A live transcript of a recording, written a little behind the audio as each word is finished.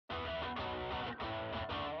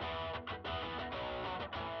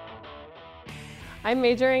I'm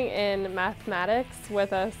majoring in mathematics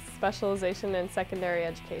with a specialization in secondary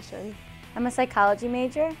education. I'm a psychology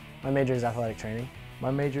major. My major is athletic training.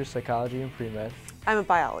 My major is psychology and pre-med. I'm a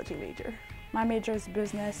biology major. My major is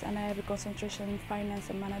business and I have a concentration in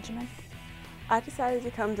finance and management. I decided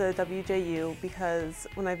to come to WJU because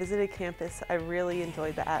when I visited campus, I really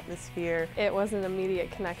enjoyed the atmosphere. It was an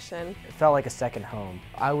immediate connection. It felt like a second home.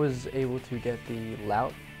 I was able to get the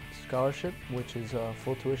LOUT scholarship, which is a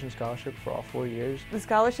full tuition scholarship for all 4 years. The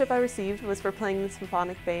scholarship I received was for playing in the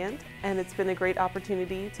symphonic band, and it's been a great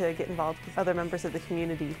opportunity to get involved with other members of the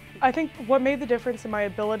community. I think what made the difference in my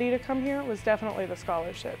ability to come here was definitely the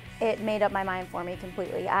scholarship. It made up my mind for me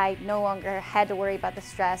completely. I no longer had to worry about the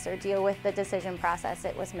stress or deal with the decision process.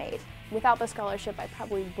 It was made. Without the scholarship, I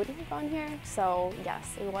probably wouldn't have gone here, so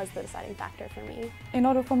yes, it was the deciding factor for me. In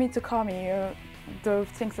order for me to come here, the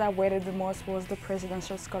things that weighted the most was the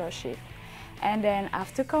presidential scholarship. And then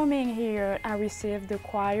after coming here, I received the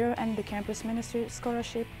choir and the campus ministry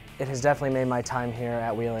scholarship. It has definitely made my time here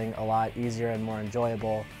at Wheeling a lot easier and more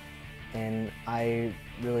enjoyable, and I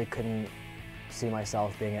really couldn't see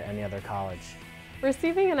myself being at any other college.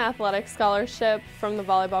 Receiving an athletic scholarship from the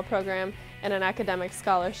volleyball program and an academic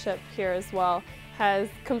scholarship here as well has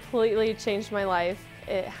completely changed my life.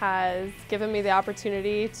 It has given me the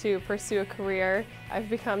opportunity to pursue a career. I've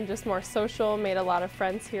become just more social, made a lot of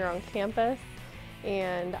friends here on campus,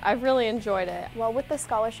 and I've really enjoyed it. Well, with the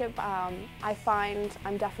scholarship, I find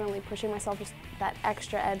I'm definitely pushing myself just that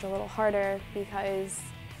extra edge a little harder because,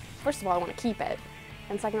 first of all, I want to keep it,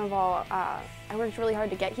 and second of all, I worked really hard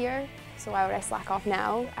to get here, so why would I slack off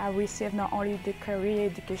now? I received not only the career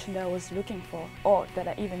education that I was looking for, or that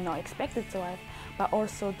I even not expected to have, but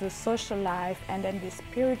also the social life and then the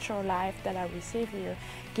spiritual life that I received here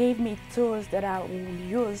gave me tools that I will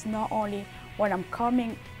use not only when I'm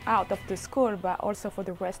coming out of the school, but also for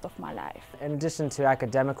the rest of my life. In addition to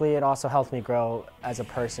academically, it also helped me grow as a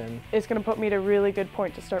person. It's going to put me at a really good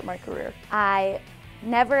point to start my career. I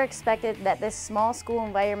never expected that this small school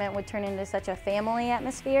environment would turn into such a family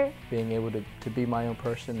atmosphere. Being able to be my own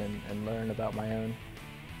person and learn about my own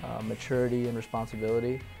maturity and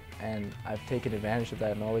responsibility, and I've taken advantage of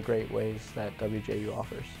that in all the great ways that WJU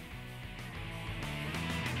offers.